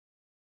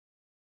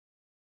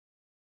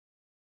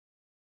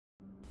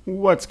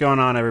What's going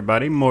on,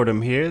 everybody?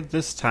 Mortem here,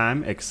 this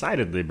time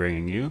excitedly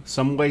bringing you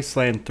some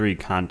Wasteland 3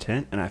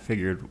 content, and I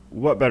figured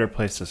what better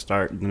place to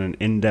start than an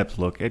in-depth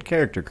look at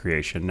character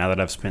creation now that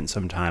I've spent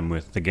some time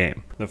with the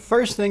game. The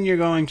first thing you're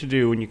going to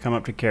do when you come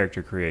up to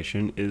character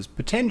creation is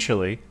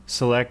potentially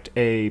select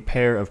a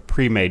pair of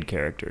pre-made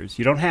characters.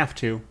 You don't have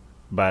to,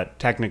 but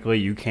technically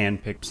you can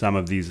pick some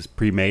of these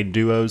pre-made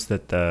duos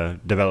that the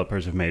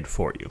developers have made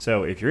for you.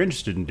 So if you're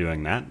interested in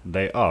doing that,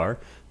 they are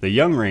the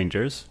Young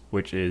Rangers,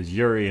 which is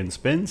Yuri and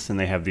Spence, and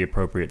they have the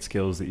appropriate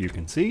skills that you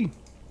can see.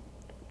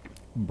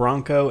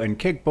 Bronco and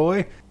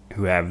Kickboy,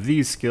 who have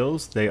these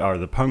skills. They are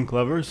the Punk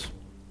Lovers.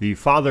 The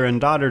father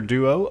and daughter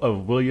duo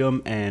of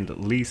William and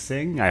Lee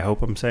Sing. I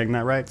hope I'm saying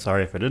that right.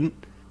 Sorry if I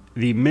didn't.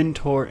 The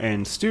mentor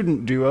and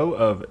student duo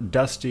of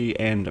Dusty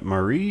and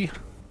Marie.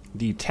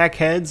 The tech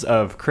heads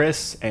of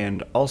Chris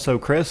and also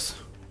Chris.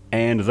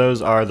 And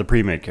those are the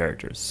pre-made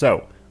characters.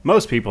 So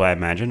most people, I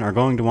imagine, are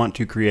going to want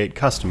to create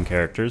custom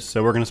characters,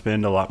 so we're going to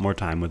spend a lot more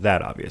time with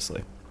that,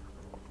 obviously.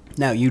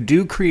 Now, you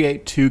do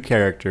create two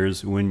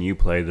characters when you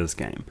play this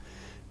game.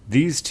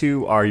 These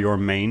two are your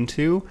main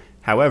two,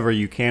 however,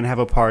 you can have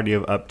a party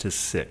of up to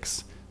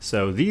 6.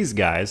 So these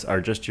guys are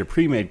just your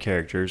pre-made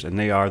characters, and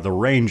they are the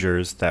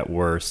Rangers that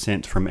were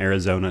sent from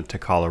Arizona to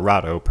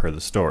Colorado per the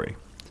story.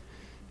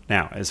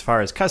 Now, as far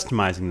as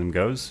customizing them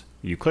goes,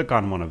 you click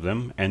on one of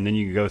them, and then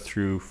you go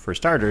through, for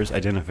starters,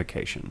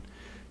 identification.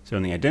 So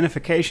in the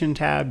identification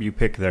tab, you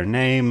pick their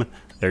name,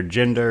 their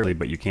gender,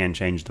 but you can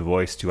change the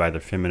voice to either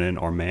feminine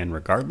or man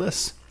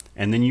regardless,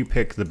 and then you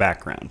pick the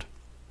background.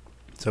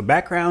 So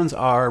backgrounds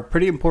are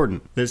pretty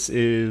important. This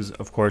is,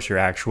 of course, your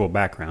actual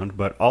background,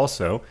 but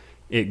also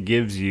it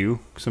gives you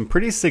some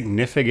pretty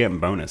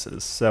significant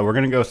bonuses. So we're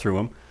going to go through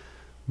them.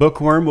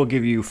 Bookworm will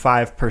give you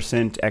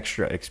 5%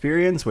 extra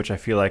experience, which I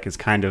feel like is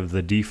kind of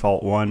the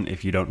default one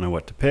if you don't know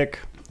what to pick.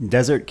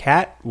 Desert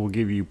Cat will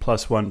give you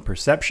 +1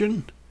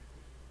 perception.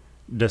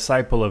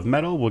 Disciple of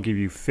Metal will give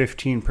you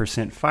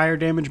 15% fire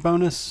damage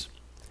bonus.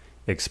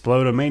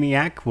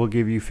 Explodomaniac will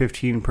give you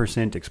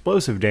 15%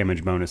 explosive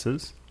damage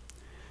bonuses.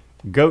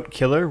 Goat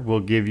Killer will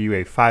give you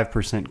a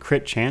 5%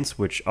 crit chance,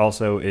 which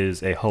also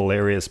is a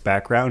hilarious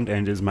background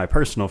and is my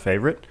personal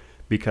favorite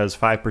because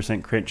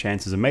 5% crit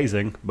chance is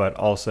amazing, but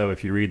also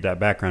if you read that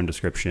background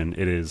description,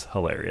 it is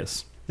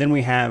hilarious. Then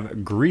we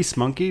have Grease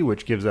Monkey,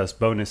 which gives us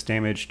bonus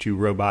damage to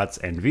robots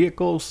and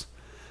vehicles.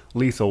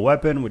 Lethal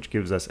Weapon, which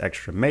gives us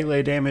extra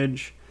melee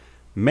damage.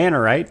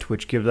 Mannerite,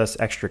 which gives us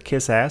extra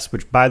kiss ass,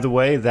 which, by the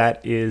way,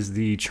 that is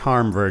the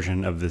charm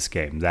version of this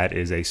game. That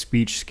is a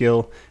speech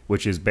skill,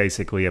 which is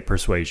basically a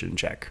persuasion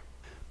check.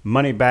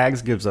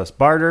 Moneybags gives us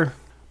barter.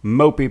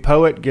 Mopey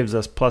Poet gives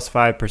us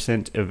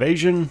 +5%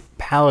 evasion.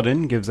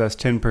 Paladin gives us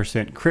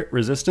 10% crit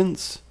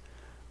resistance.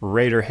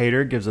 Raider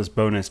Hater gives us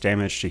bonus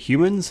damage to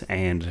humans,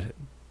 and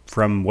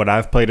from what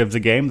I've played of the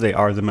game, they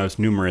are the most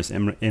numerous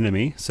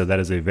enemy, so that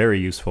is a very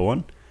useful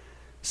one.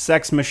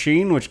 Sex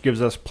Machine, which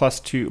gives us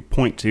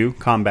 +2.2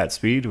 combat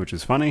speed, which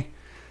is funny.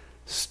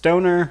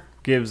 Stoner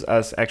gives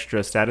us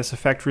extra status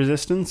effect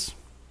resistance.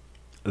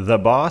 The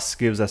Boss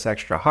gives us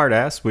extra hard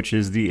ass, which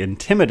is the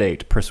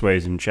Intimidate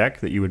persuasion check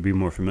that you would be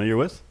more familiar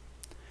with.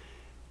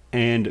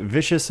 And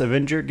Vicious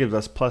Avenger gives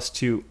us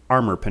 +2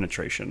 armor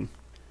penetration.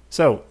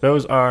 So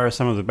those are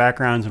some of the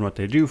backgrounds and what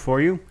they do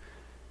for you.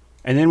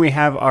 And then we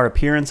have our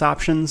appearance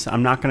options.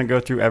 I'm not going to go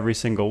through every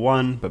single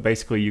one, but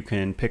basically you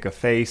can pick a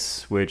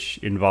face, which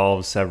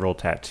involves several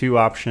tattoo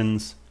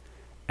options,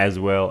 as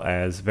well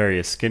as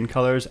various skin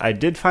colors. I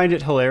did find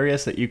it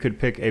hilarious that you could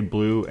pick a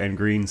blue and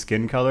green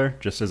skin color.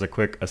 Just as a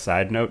quick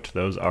aside note,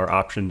 those are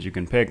options you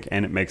can pick,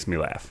 and it makes me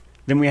laugh.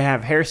 Then we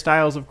have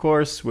hairstyles, of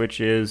course, which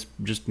is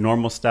just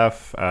normal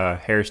stuff.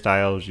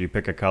 Hairstyles, you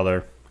pick a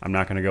color. I'm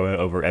not going to go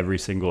over every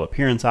single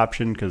appearance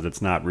option because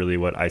it's not really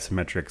what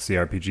isometric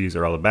CRPGs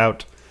are all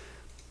about.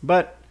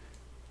 But,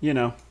 you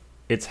know,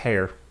 it's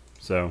hair,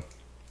 so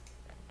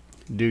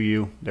do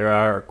you. There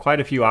are quite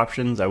a few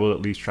options. I will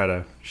at least try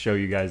to show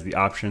you guys the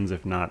options,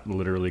 if not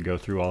literally go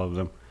through all of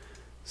them.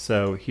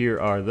 So here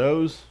are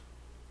those.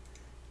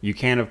 You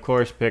can, of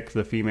course, pick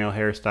the female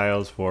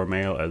hairstyles for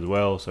male as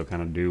well, so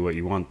kind of do what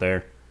you want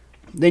there.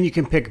 Then you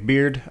can pick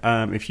beard.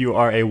 If you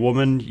are a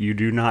woman, you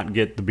do not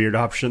get the beard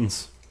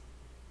options.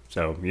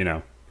 So, you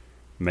know,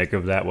 make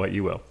of that what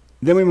you will.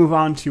 Then we move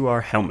on to our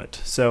helmet.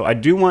 So I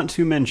do want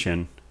to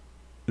mention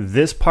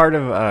this part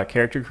of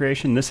character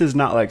creation, this is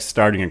not like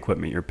starting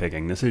equipment you're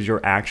picking. This is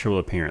your actual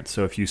appearance.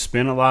 So if you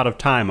spend a lot of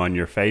time on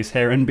your face,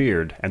 hair, and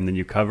beard, and then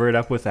you cover it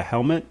up with a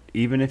helmet,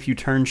 even if you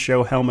turn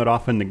show helmet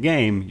off in the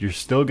game, you're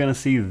still going to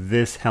see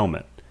this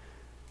helmet.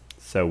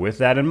 So with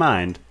that in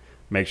mind,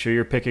 make sure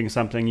you're picking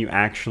something you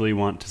actually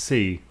want to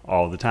see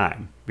all the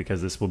time,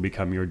 because this will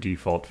become your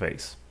default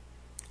face.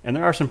 And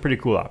there are some pretty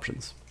cool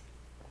options.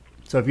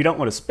 So if you don't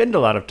want to spend a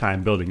lot of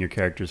time building your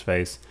character's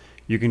face,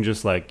 you can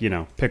just, like, you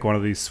know, pick one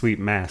of these sweet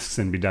masks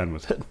and be done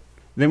with it.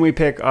 Then we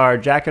pick our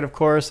jacket, of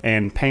course,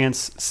 and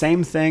pants,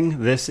 same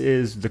thing. This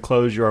is the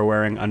clothes you are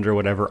wearing under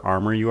whatever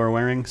armor you are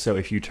wearing. So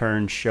if you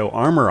turn show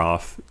armor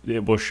off,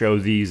 it will show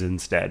these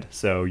instead.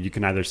 So you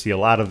can either see a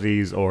lot of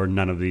these or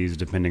none of these,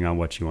 depending on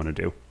what you want to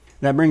do.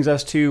 That brings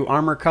us to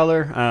armor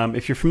color.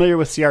 If you're familiar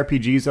with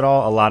CRPGs at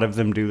all, a lot of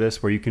them do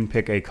this where you can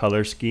pick a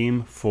color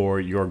scheme for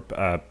your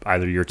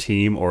either your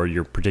team or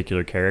your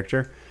particular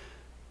character.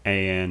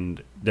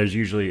 And there's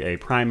usually a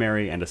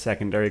primary and a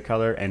secondary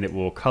color, and it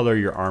will color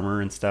your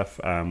armor and stuff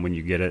when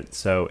you get it.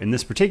 So in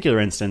this particular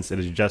instance, it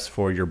is just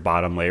for your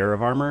bottom layer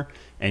of armor,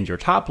 and your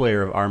top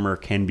layer of armor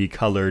can be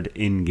colored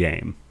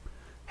in-game.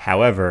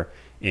 However,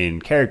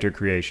 in character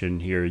creation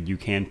here, you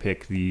can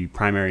pick the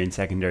primary and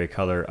secondary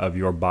color of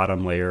your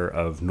bottom layer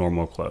of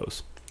normal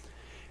clothes.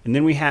 And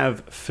then we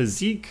have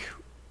physique,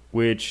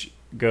 which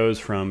goes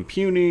from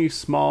puny,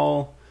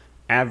 small,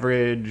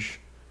 average,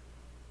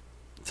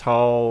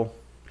 tall,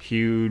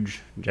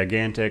 huge,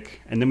 gigantic,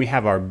 and then we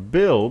have our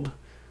build,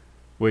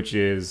 which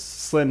is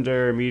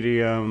slender,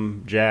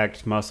 medium,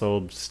 jacked,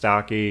 muscled,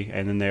 stocky,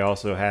 and then they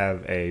also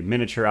have a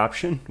miniature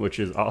option, which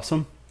is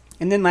awesome.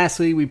 And then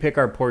lastly, we pick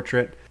our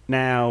portrait.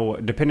 Now,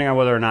 depending on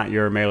whether or not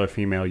you're male or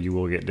female, you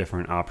will get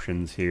different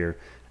options here.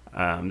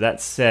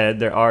 That said,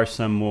 there are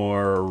some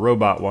more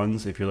robot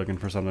ones if you're looking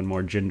for something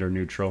more gender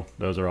neutral.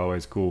 Those are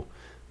always cool.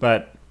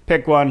 But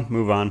pick one,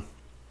 move on.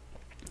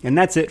 And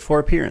that's it for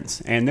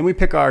appearance. And then we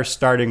pick our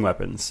starting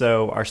weapon.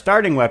 So our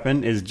starting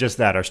weapon is just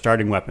that, our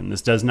starting weapon.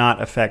 This does not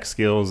affect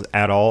skills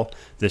at all.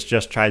 This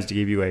just tries to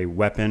give you a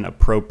weapon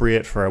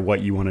appropriate for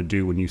what you want to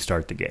do when you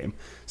start the game.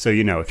 So,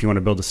 you know, if you want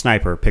to build a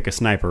sniper, pick a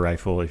sniper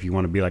rifle. If you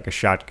want to be like a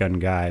shotgun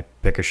guy,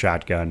 pick a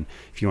shotgun.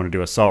 If you want to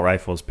do assault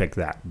rifles, pick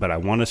that. But I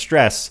want to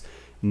stress,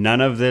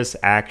 none of this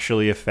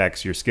actually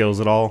affects your skills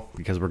at all,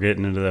 because we're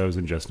getting into those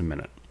in just a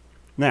minute.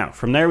 Now,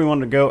 from there we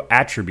want to go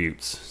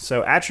attributes.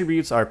 So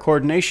attributes are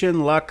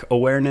coordination, luck,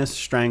 awareness,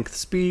 strength,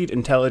 speed,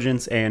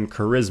 intelligence, and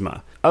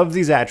charisma. Of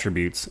these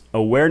attributes,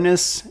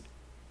 awareness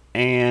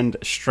and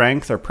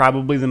strength are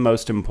probably the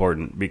most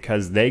important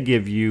because they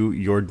give you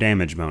your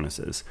damage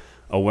bonuses.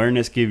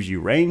 Awareness gives you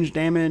range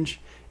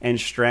damage, and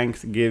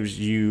strength gives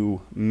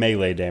you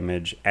melee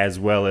damage, as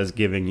well as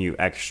giving you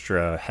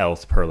extra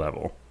health per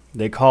level.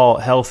 They call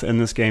health in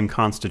this game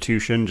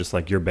Constitution, just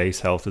like your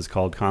base health is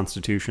called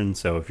Constitution.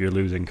 So if you're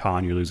losing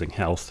Con, you're losing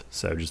health.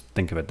 So just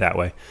think of it that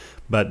way.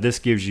 But this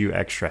gives you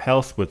extra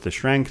health with the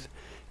strength,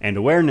 and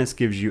awareness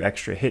gives you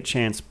extra hit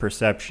chance,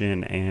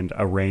 perception, and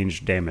a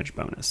ranged damage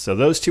bonus. So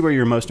those two are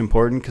your most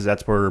important because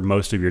that's where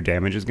most of your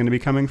damage is going to be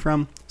coming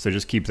from. So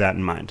just keep that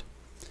in mind.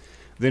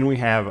 Then we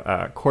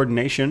have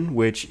coordination,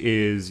 which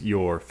is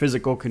your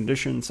physical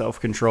condition,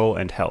 self-control,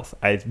 and health.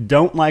 I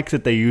don't like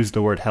that they use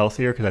the word health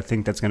here because I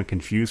think that's going to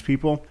confuse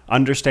people.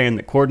 Understand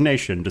that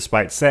coordination,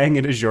 despite saying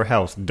it is your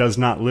health, does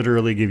not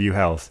literally give you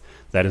health.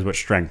 That is what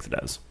strength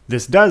does.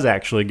 This does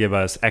actually give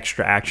us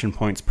extra action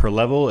points per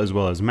level, as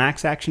well as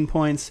max action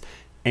points,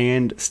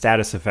 and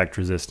status effect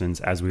resistance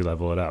as we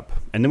level it up.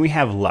 And then we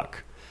have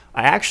luck.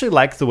 I actually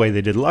like the way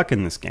they did luck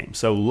in this game.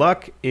 So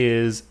luck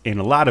is, in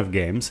a lot of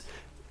games,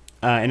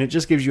 and it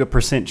just gives you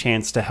a %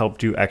 chance to help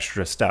do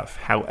extra stuff.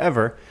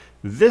 However,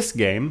 this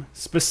game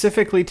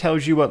specifically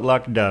tells you what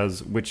luck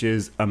does, which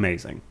is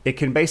amazing. It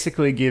can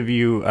basically give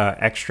you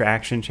extra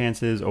action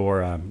chances,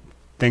 or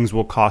things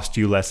will cost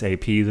you less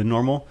AP than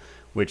normal,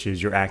 which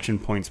is your action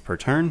points per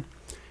turn.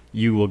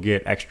 You will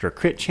get extra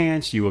crit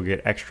chance, you will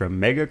get extra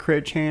mega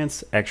crit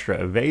chance, extra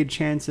evade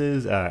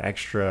chances,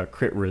 extra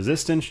crit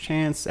resistance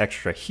chance,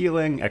 extra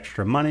healing,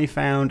 extra money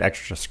found,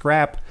 extra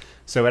scrap.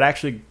 So it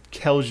actually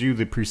tells you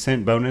the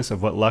 % bonus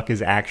of what luck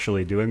is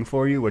actually doing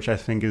for you, which I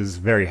think is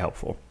very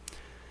helpful.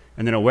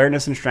 And then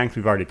awareness and strength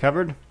we've already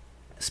covered.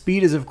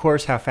 Speed is, of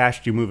course, how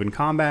fast you move in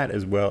combat,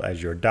 as well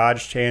as your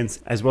dodge chance,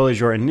 as well as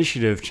your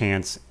initiative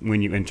chance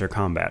when you enter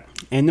combat.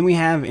 And then we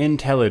have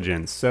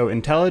intelligence. So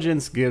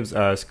intelligence gives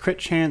us crit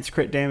chance,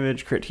 crit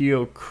damage, crit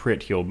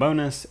heal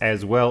bonus,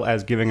 as well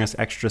as giving us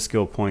extra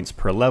skill points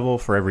per level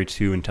for every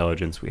 2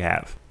 intelligence we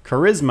have.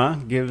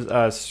 Charisma gives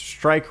us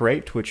strike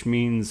rate, which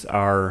means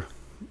our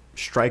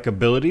strike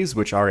abilities,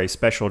 which are a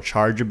special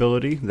charge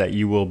ability that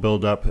you will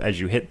build up as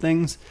you hit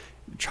things,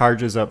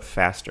 charges up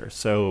faster.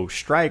 So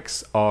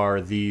strikes are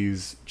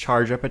these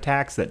charge up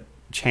attacks that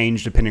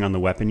change depending on the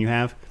weapon you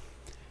have.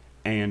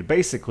 And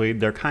basically,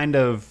 they're kind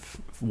of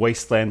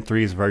Wasteland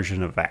 3's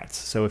version of VATS.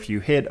 So if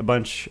you hit a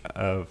bunch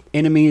of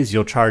enemies,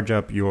 you'll charge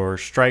up your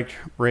strike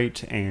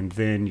rate, and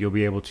then you'll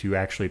be able to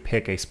actually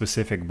pick a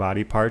specific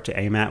body part to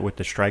aim at with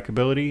the strike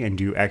ability and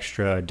do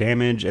extra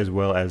damage, as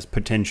well as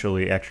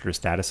potentially extra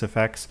status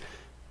effects.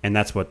 And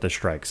that's what the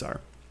strikes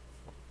are.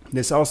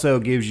 This also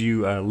gives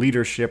you a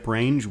leadership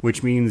range,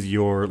 which means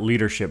your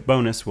leadership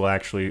bonus will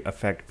actually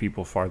affect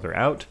people farther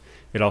out.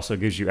 It also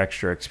gives you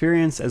extra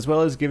experience, as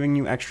well as giving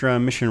you extra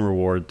mission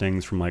reward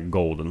things from like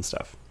gold and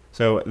stuff.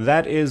 So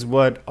that is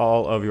what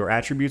all of your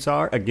attributes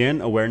are.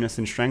 Again, awareness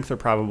and strength are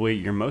probably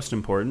your most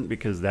important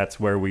because that's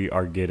where we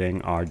are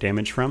getting our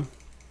damage from.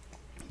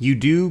 You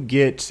do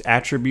get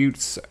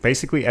attributes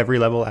basically every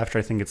level after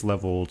I think it's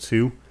level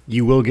 2.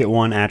 You will get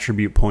 1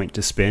 attribute point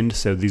to spend,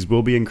 so these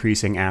will be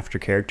increasing after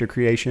character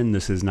creation.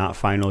 This is not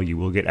final, you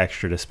will get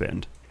extra to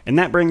spend. And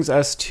that brings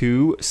us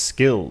to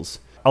skills.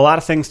 A lot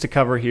of things to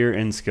cover here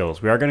in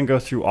skills. We are going to go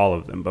through all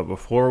of them, but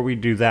before we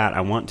do that,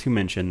 I want to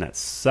mention that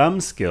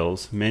some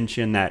skills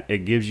mention that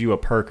it gives you a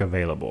perk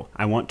available.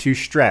 I want to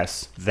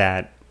stress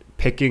that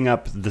picking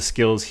up the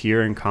skills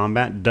here in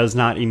combat does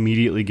not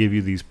immediately give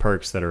you these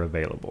perks that are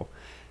available.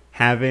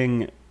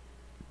 Having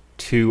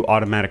 2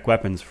 automatic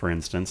weapons, for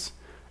instance,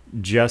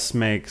 just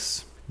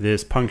makes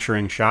this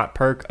puncturing shot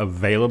perk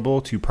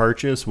available to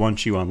purchase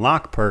once you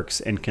unlock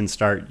perks and can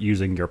start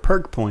using your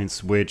perk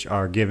points, which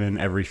are given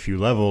every few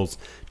levels,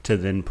 to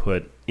then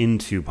put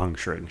into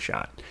puncturing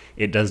shot.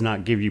 It does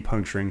not give you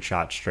puncturing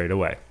shot straight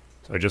away.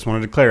 So I just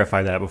wanted to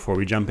clarify that before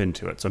we jump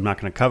into it. So I'm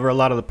not going to cover a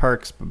lot of the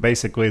perks, but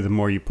basically the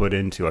more you put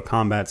into a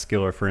combat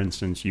skill, or for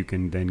instance, you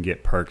can then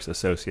get perks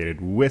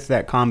associated with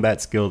that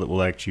combat skill that will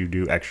let you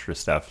do extra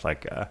stuff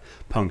like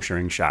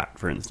puncturing shot,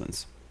 for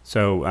instance.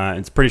 So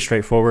it's pretty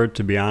straightforward,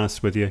 to be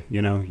honest with you.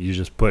 You know, you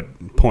just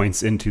put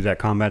points into that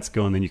combat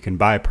skill and then you can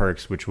buy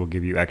perks, which will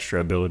give you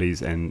extra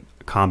abilities and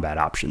combat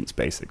options,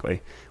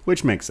 basically,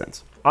 which makes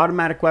sense.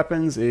 Automatic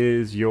weapons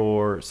is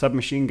your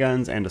submachine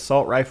guns and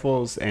assault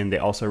rifles, and they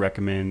also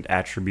recommend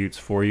attributes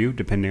for you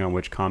depending on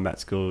which combat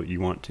skill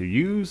you want to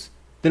use.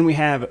 Then we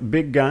have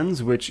big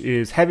guns, which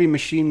is heavy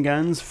machine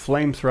guns,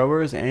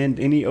 flamethrowers, and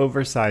any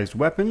oversized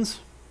weapons.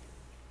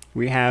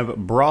 We have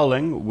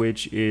brawling,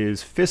 which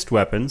is fist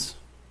weapons,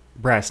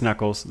 brass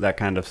knuckles, that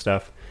kind of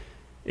stuff.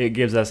 It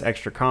gives us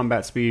extra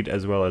combat speed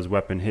as well as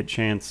weapon hit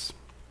chance.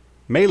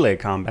 Melee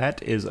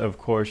combat is, of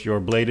course, your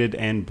bladed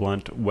and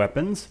blunt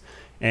weapons,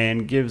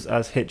 and gives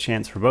us hit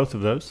chance for both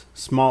of those.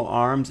 Small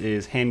arms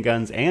is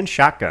handguns and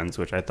shotguns,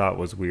 which I thought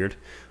was weird,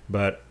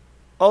 but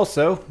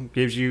also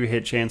gives you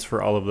hit chance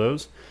for all of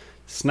those.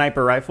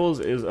 Sniper rifles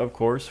is, of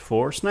course,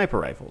 for sniper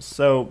rifles.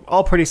 So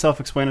all pretty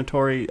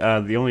self-explanatory.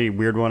 The only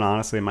weird one,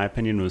 honestly, in my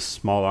opinion, was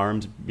small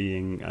arms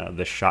being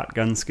the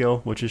shotgun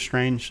skill, which is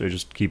strange, so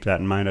just keep that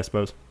in mind, I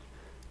suppose.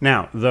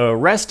 Now, the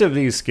rest of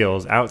these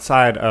skills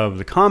outside of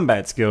the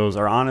combat skills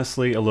are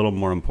honestly a little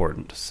more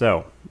important.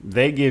 So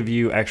they give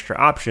you extra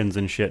options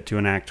and shit to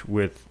enact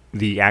with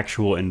the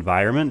actual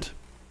environment,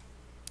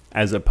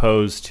 as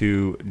opposed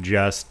to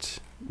just,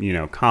 you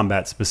know,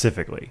 combat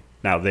specifically.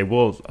 Now, they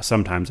will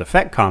sometimes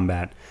affect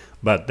combat,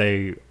 but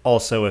they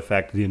also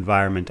affect the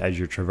environment as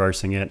you're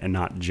traversing it and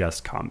not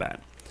just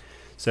combat.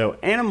 So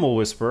Animal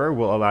Whisperer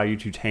will allow you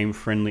to tame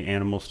friendly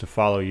animals to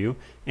follow you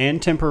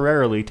and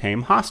temporarily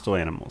tame hostile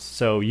animals.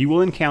 So you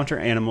will encounter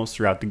animals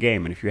throughout the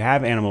game, and if you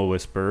have Animal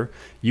Whisperer,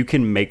 you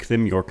can make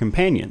them your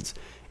companions.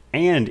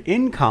 And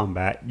in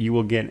combat, you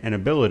will get an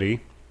ability,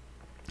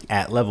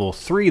 at level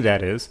 3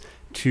 that is,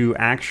 to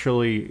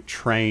actually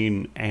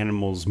train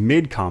animals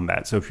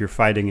mid-combat. So if you're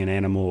fighting an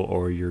animal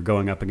or you're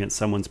going up against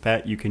someone's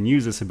pet, you can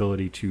use this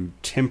ability to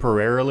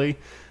temporarily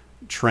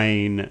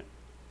train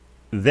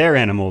their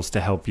animals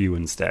to help you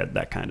instead,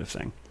 that kind of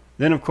thing.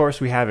 Then, of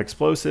course, we have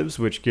explosives,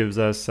 which gives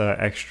us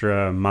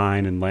extra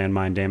mine and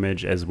landmine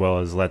damage, as well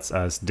as lets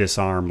us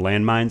disarm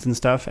landmines and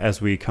stuff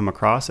as we come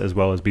across, as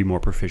well as be more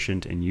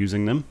proficient in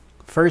using them.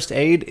 First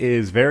aid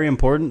is very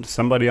important.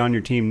 Somebody on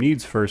your team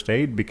needs first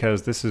aid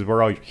because this is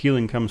where all your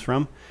healing comes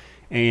from.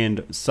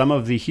 And some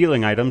of the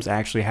healing items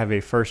actually have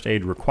a first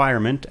aid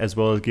requirement, as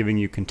well as giving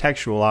you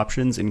contextual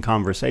options in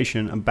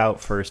conversation about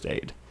first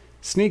aid.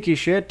 Sneaky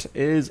shit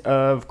is,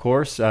 of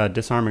course,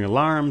 disarming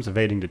alarms,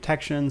 evading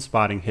detection,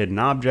 spotting hidden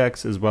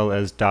objects, as well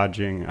as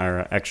dodging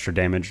extra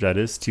damage, that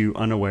is, to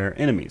unaware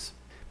enemies.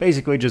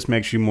 Basically just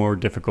makes you more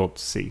difficult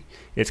to see.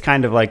 It's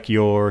kind of like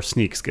your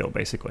sneak skill,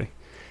 basically.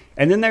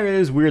 And then there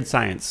is Weird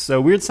Science.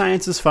 So Weird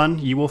Science is fun.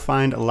 You will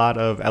find a lot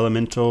of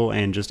elemental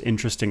and just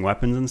interesting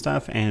weapons and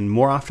stuff, and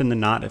more often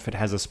than not, if it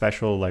has a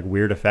special like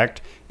weird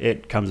effect,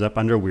 it comes up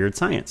under Weird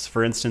Science.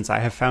 For instance, I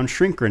have found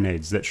shrink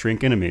grenades that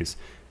shrink enemies.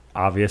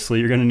 Obviously,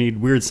 you're going to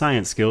need Weird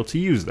Science skill to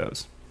use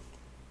those.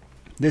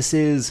 This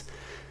is,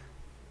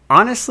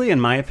 honestly, in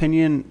my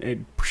opinion, it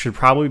should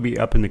probably be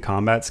up in the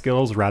combat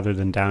skills rather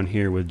than down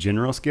here with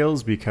general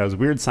skills, because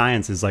Weird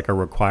Science is like a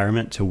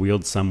requirement to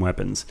wield some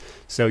weapons.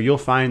 So you'll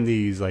find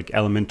these like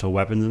elemental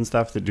weapons and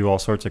stuff that do all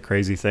sorts of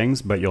crazy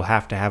things, but you'll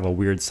have to have a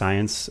Weird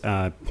Science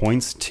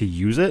points to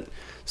use it.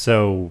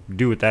 So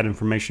do with that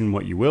information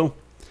what you will.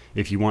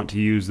 If you want to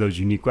use those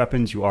unique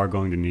weapons, you are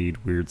going to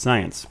need Weird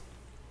Science.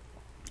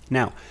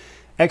 Now,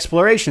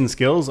 exploration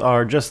skills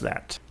are just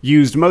that.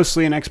 Used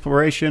mostly in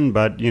exploration,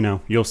 but, you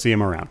know, you'll see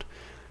them around.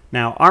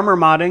 Now, armor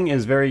modding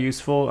is very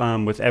useful.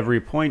 With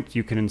every point,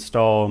 you can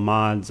install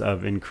mods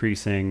of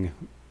increasing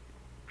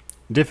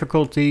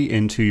difficulty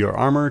into your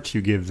armor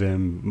to give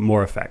them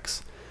more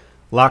effects.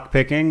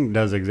 Lockpicking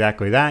does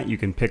exactly that. You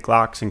can pick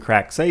locks and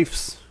crack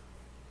safes.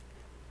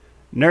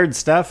 Nerd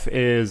stuff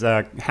is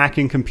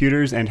hacking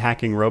computers and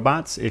hacking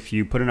robots. If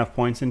you put enough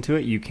points into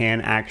it, you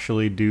can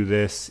actually do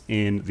this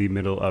in the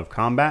middle of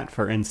combat.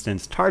 For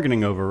instance,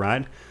 targeting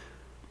override.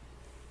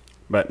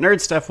 But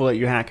nerd stuff will let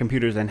you hack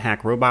computers and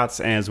hack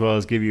robots, as well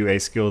as give you a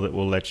skill that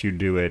will let you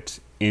do it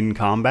in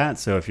combat.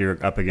 So if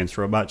you're up against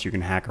robots, you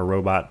can hack a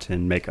robot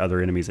and make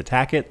other enemies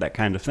attack it, that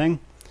kind of thing.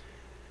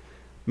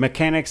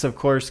 Mechanics, of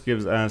course,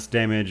 gives us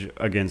damage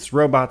against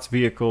robots,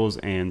 vehicles,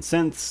 and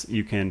synths.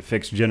 You can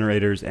fix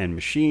generators and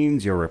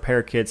machines. Your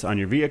repair kits on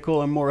your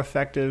vehicle are more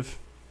effective.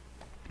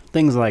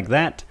 Things like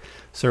that.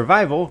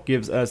 Survival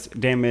gives us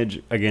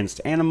damage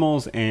against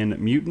animals and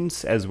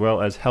mutants, as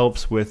well as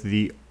helps with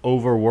the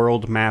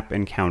overworld map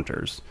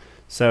encounters.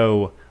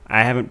 So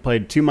I haven't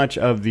played too much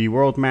of the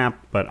world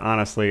map, but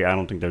honestly, I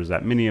don't think there's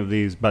that many of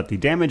these. But the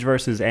damage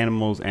versus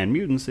animals and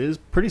mutants is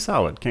pretty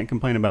solid. Can't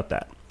complain about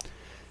that.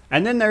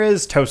 And then there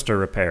is toaster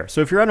repair.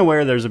 So if you're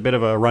unaware, there's a bit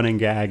of a running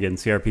gag in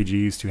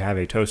CRPGs to have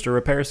a toaster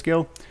repair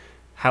skill.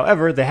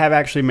 However, they have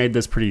actually made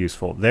this pretty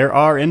useful. There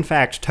are, in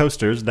fact,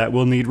 toasters that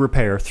will need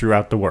repair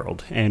throughout the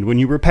world. And when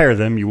you repair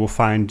them, you will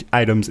find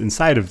items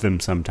inside of them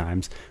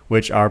sometimes,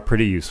 which are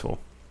pretty useful.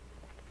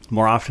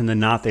 More often than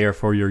not, they are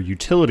for your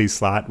utility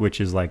slot, which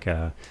is like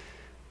a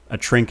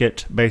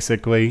trinket,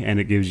 basically, and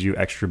it gives you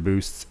extra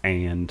boosts,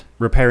 and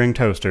repairing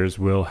toasters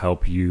will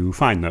help you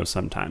find those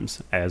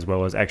sometimes, as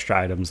well as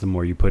extra items the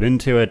more you put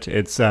into it.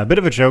 It's a bit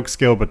of a joke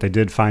skill, but they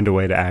did find a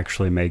way to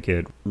actually make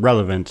it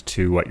relevant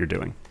to what you're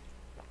doing.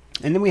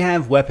 And then we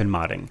have weapon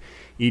modding.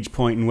 Each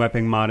point in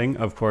weapon modding,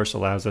 of course,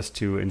 allows us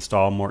to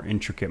install more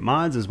intricate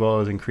mods, as well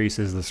as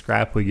increases the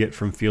scrap we get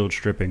from field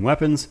stripping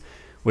weapons,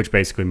 which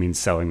basically means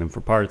selling them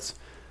for parts.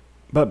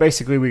 But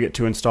basically we get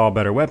to install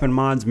better weapon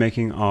mods,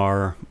 making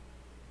our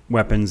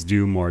weapons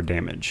do more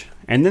damage.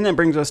 And then that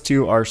brings us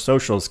to our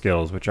social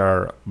skills, which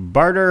are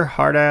barter,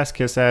 hard-ass,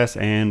 kiss-ass,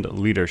 and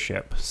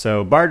leadership.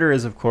 So barter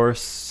is, of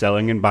course,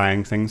 selling and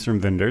buying things from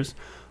vendors.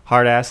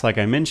 Hard-ass, like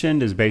I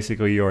mentioned, is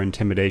basically your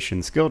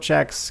intimidation skill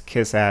checks.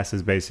 Kiss-ass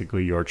is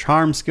basically your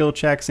charm skill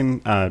checks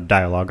and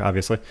dialogue,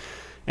 obviously.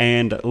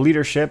 And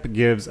leadership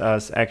gives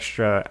us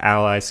extra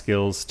ally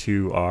skills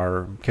to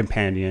our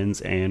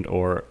companions and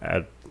or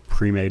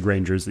pre-made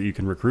rangers that you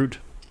can recruit.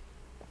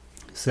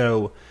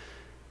 So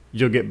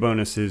you'll get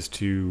bonuses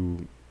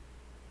to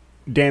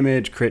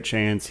damage, crit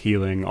chance,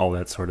 healing, all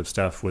that sort of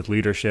stuff with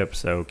leadership,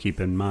 so keep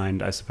in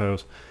mind, I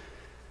suppose.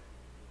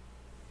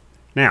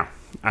 Now,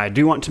 I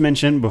do want to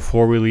mention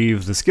before we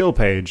leave the skill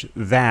page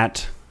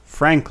that,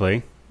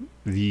 frankly,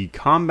 the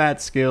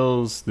combat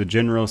skills, the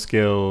general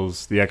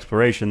skills, the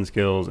exploration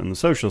skills, and the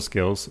social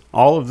skills,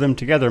 all of them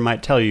together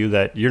might tell you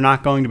that you're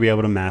not going to be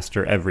able to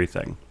master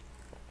everything.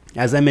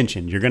 As I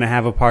mentioned, you're going to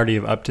have a party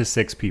of up to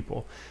 6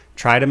 people.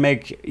 Try to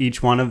make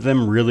each one of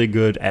them really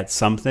good at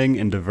something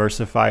and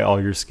diversify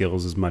all your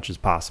skills as much as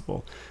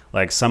possible.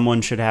 Like,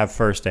 someone should have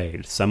first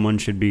aid, someone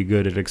should be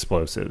good at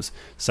explosives,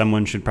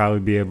 someone should probably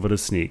be able to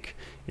sneak.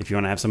 If you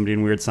want to have somebody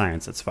in weird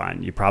science, that's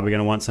fine. You're probably going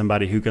to want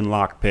somebody who can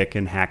lockpick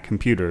and hack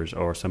computers,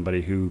 or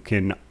somebody who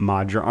can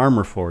mod your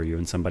armor for you,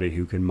 and somebody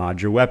who can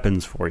mod your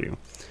weapons for you.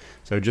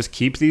 So just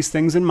keep these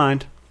things in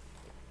mind.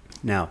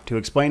 Now, to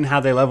explain how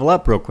they level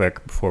up real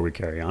quick before we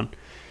carry on,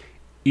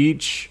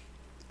 each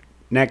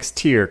next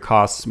tier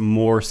costs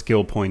more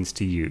skill points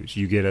to use.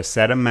 You get a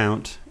set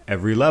amount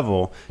every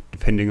level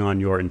depending on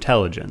your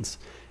intelligence,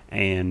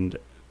 and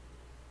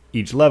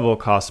each level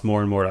costs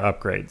more and more to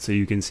upgrade. So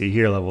you can see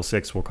here level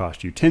 6 will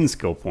cost you 10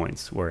 skill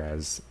points,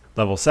 whereas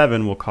level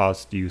 7 will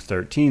cost you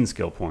 13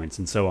 skill points,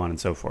 and so on and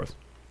so forth.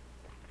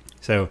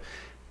 So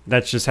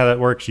that's just how that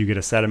works. You get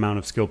a set amount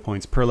of skill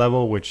points per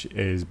level, which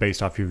is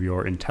based off of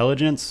your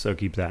intelligence, so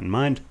keep that in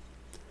mind.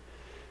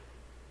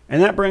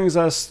 And that brings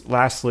us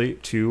lastly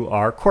to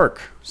our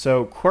quirk.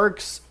 So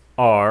quirks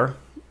are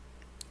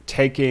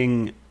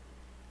taking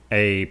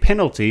a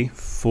penalty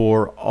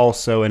for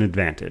also an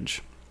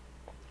advantage.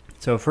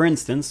 So for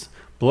instance,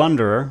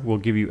 Blunderer will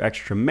give you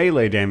extra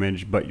melee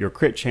damage, but your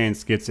crit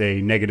chance gets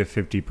a negative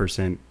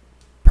 50%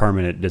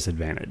 permanent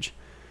disadvantage.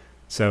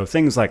 So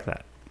things like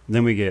that.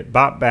 Then we get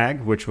Bot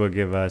Bag, which will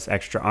give us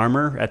extra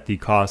armor at the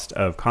cost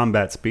of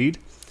combat speed.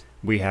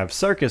 We have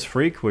Circus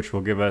Freak, which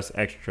will give us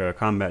extra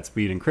combat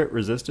speed and crit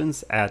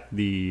resistance at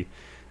the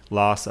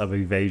loss of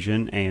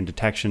evasion and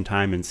detection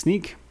time and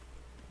sneak.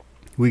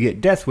 We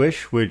get Death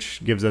Wish,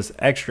 which gives us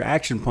extra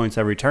action points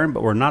every turn,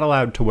 but we're not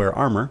allowed to wear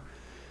armor.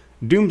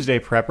 Doomsday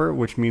Prepper,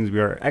 which means we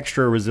are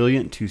extra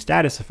resilient to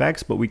status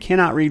effects, but we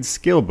cannot read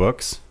skill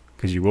books,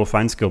 because you will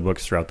find skill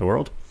books throughout the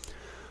world.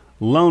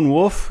 Lone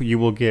Wolf, you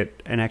will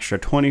get an extra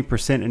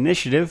 20%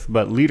 initiative,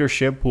 but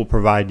leadership will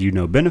provide you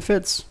no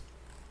benefits.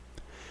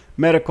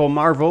 Medical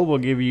Marvel will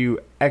give you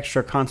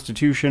extra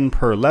constitution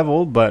per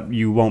level, but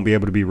you won't be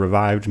able to be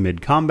revived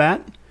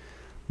mid-combat.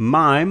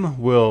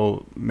 Mime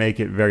will make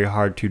it very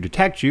hard to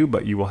detect you,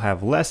 but you will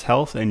have less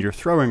health and your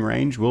throwing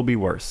range will be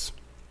worse.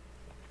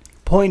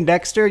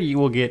 Poindexter, you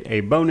will get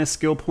a bonus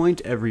skill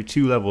point every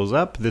 2 levels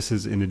up. This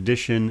is in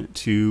addition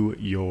to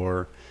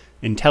your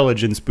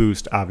intelligence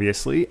boost,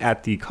 obviously,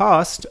 at the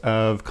cost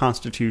of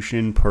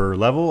constitution per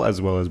level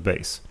as well as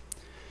base.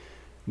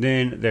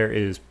 Then there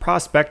is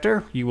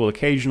Prospector. You will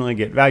occasionally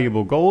get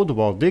valuable gold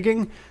while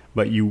digging,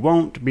 but you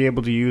won't be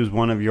able to use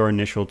one of your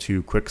initial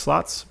 2 quick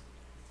slots.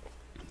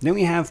 Then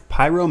we have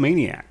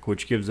Pyromaniac,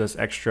 which gives us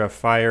extra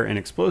fire and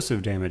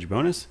explosive damage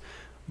bonus,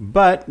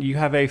 but you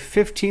have a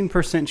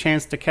 15%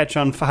 chance to catch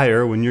on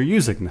fire when you're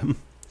using them.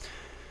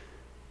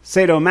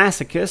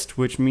 Sadomasochist,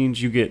 which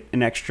means you get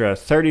an extra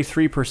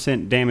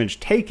 33% damage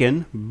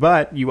taken,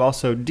 but you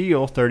also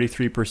deal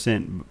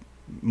 33%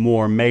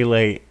 more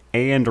melee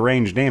and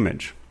range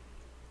damage.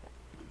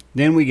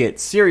 Then we get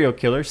Serial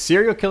Killer.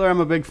 Serial Killer I'm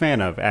a big fan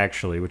of,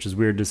 actually, which is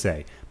weird to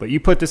say. But you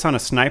put this on a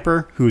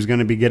sniper who's going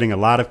to be getting a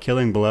lot of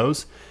killing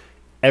blows.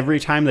 Every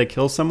time they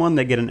kill someone,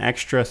 they get an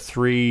extra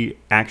 3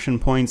 action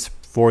points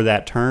for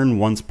that turn,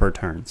 once per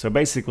turn. So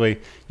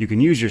basically, you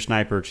can use your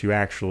sniper to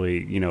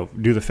actually,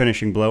 do the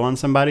finishing blow on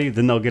somebody.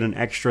 Then they'll get an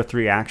extra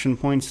 3 action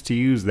points to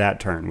use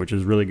that turn, which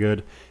is really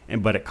good.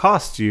 But it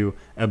costs you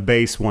a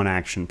base 1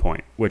 action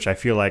point, which I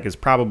feel like is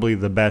probably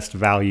the best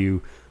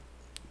value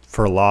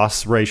for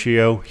loss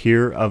ratio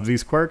here of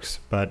these quirks,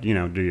 but do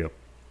you.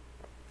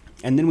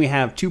 And then we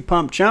have 2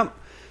 Pump Jump.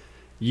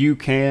 You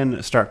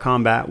can start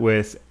combat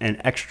with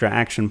an extra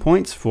action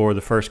points for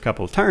the first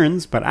couple of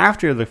turns, but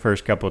after the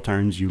first couple of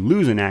turns you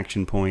lose an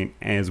action point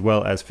as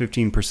well as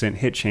 15%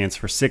 hit chance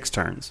for 6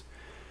 turns.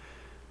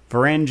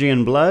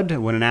 Varangian Blood.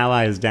 When an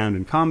ally is downed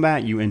in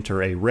combat, you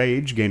enter a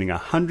rage, gaining a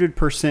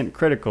 100%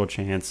 critical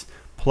chance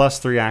plus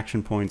 3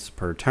 action points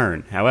per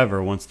turn.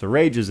 However, once the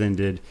rage is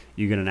ended,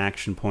 you get an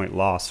action point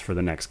loss for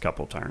the next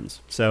couple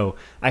turns. So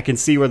I can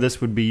see where this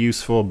would be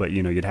useful, but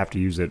you'd have to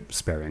use it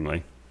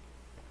sparingly.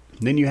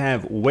 Then you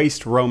have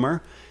Waste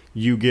Roamer.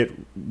 You get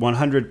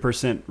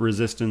 100%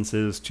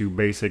 resistances to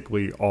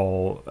basically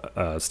all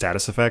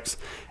status effects,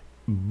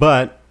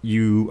 but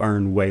you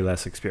earn way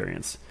less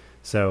experience.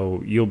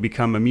 So you'll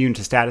become immune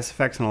to status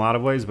effects in a lot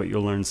of ways, but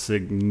you'll earn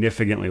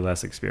significantly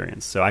less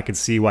experience. So I could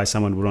see why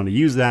someone would want to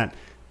use that,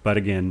 but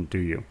again, do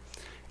you.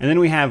 And then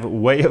we have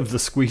Way of the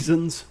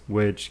Squeezins,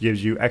 which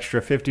gives you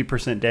extra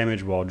 50%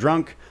 damage while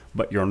drunk,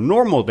 but your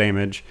normal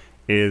damage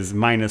is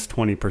minus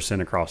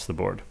 20% across the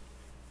board.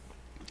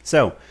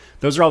 So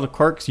those are all the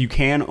quirks. You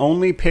can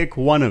only pick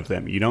one of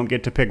them. You don't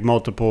get to pick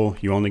multiple.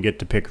 You only get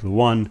to pick the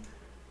one.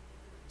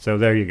 So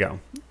there you go.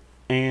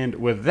 And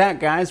with that,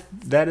 guys,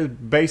 that is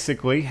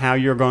basically how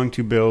you're going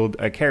to build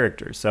a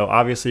character. So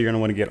obviously you're going to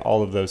want to get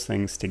all of those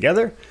things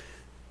together.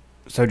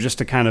 So just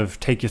to kind of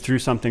take you through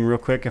something real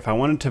quick, if I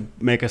wanted to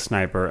make a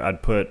sniper,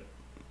 I'd put,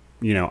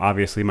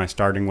 obviously my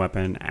starting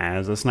weapon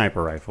as a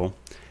sniper rifle.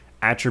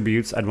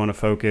 Attributes, I'd want to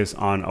focus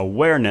on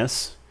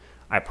awareness.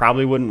 I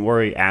probably wouldn't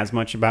worry as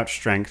much about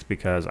strength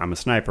because I'm a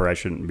sniper. I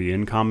shouldn't be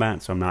in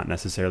combat, so I'm not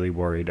necessarily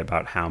worried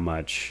about how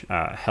much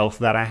health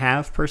that I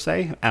have, per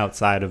se,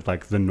 outside of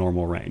like the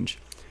normal range.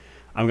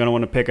 I'm going to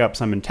want to pick up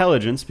some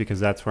intelligence because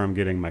that's where I'm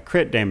getting my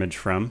crit damage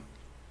from,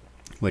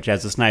 which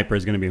as a sniper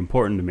is going to be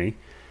important to me.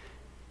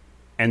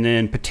 And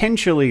then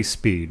potentially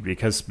speed,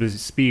 because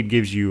speed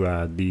gives you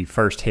the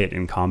first hit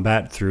in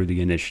combat through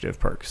the initiative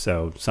perk,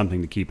 so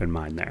something to keep in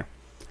mind there.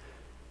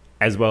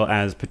 As well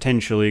as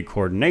potentially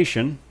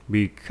coordination,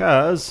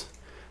 because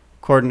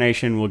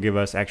coordination will give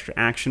us extra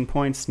action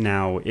points.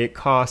 Now, it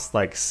costs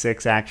like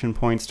 6 action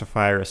points to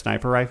fire a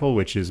sniper rifle,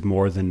 which is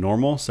more than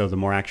normal, so the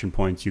more action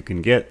points you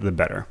can get, the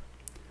better.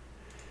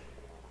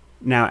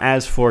 Now,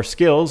 as for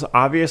skills,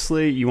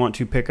 obviously you want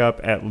to pick up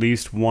at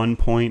least 1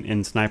 point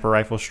in sniper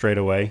rifle straight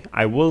away.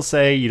 I will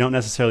say you don't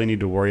necessarily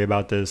need to worry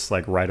about this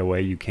like right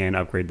away. You can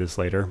upgrade this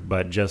later,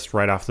 but just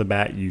right off the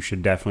bat, you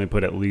should definitely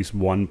put at least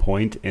 1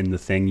 point in the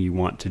thing you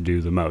want to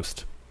do the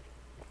most.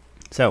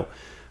 So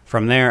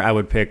from there, I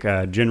would pick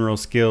general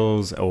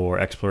skills or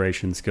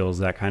exploration skills,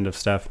 that kind of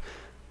stuff.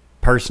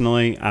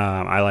 Personally,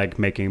 I like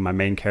making my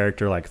main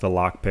character like the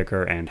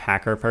lockpicker and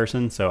hacker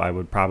person, so I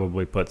would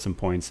probably put some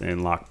points in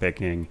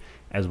lockpicking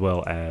as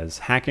well as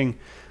hacking.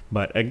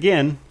 But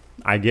again,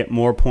 I get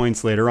more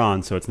points later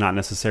on, so it's not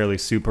necessarily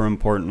super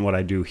important what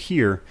I do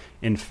here.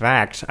 In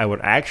fact, I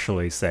would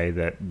actually say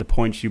that the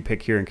points you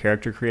pick here in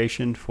character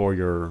creation for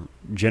your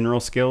general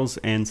skills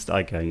and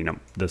like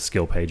the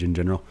skill page in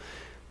general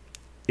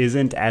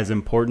isn't as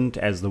important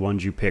as the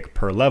ones you pick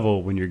per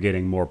level when you're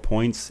getting more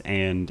points,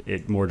 and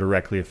it more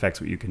directly affects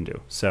what you can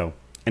do. So,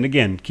 and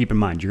again, keep in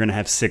mind, you're going to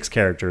have 6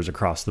 characters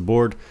across the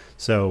board,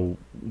 so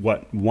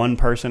what one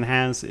person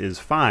has is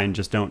fine,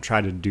 just don't try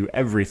to do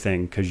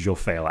everything because you'll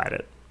fail at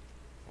it.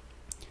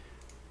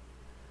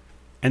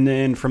 And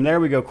then from there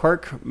we go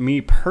quirk. Me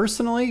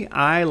personally,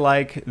 I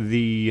like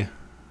the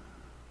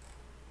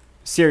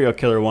serial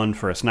killer one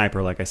for a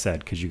sniper, like I said,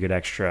 because you get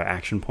extra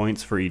action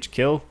points for each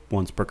kill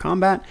once per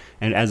combat,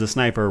 and as a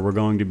sniper we're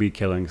going to be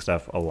killing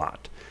stuff a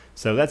lot.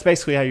 So that's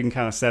basically how you can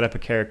kind of set up a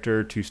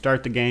character to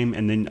start the game,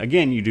 and then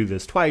again you do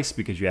this twice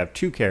because you have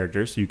 2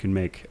 characters, so you can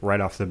make right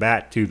off the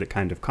bat 2 that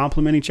kind of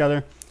complement each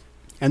other.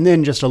 And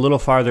then just a little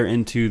farther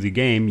into the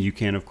game you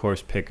can of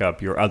course pick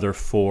up your other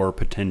 4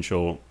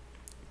 potential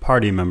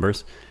party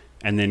members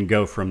and then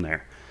go from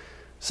there.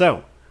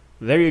 So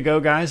there you go,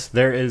 guys.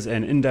 There is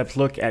an in-depth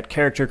look at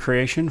character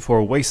creation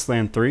for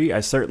Wasteland 3. I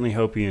certainly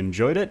hope you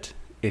enjoyed it.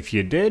 If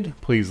you did,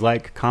 please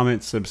like,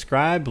 comment,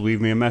 subscribe, leave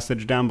me a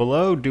message down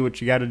below, do what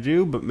you gotta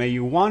do, but may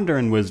you wander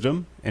in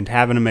wisdom and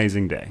have an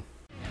amazing day.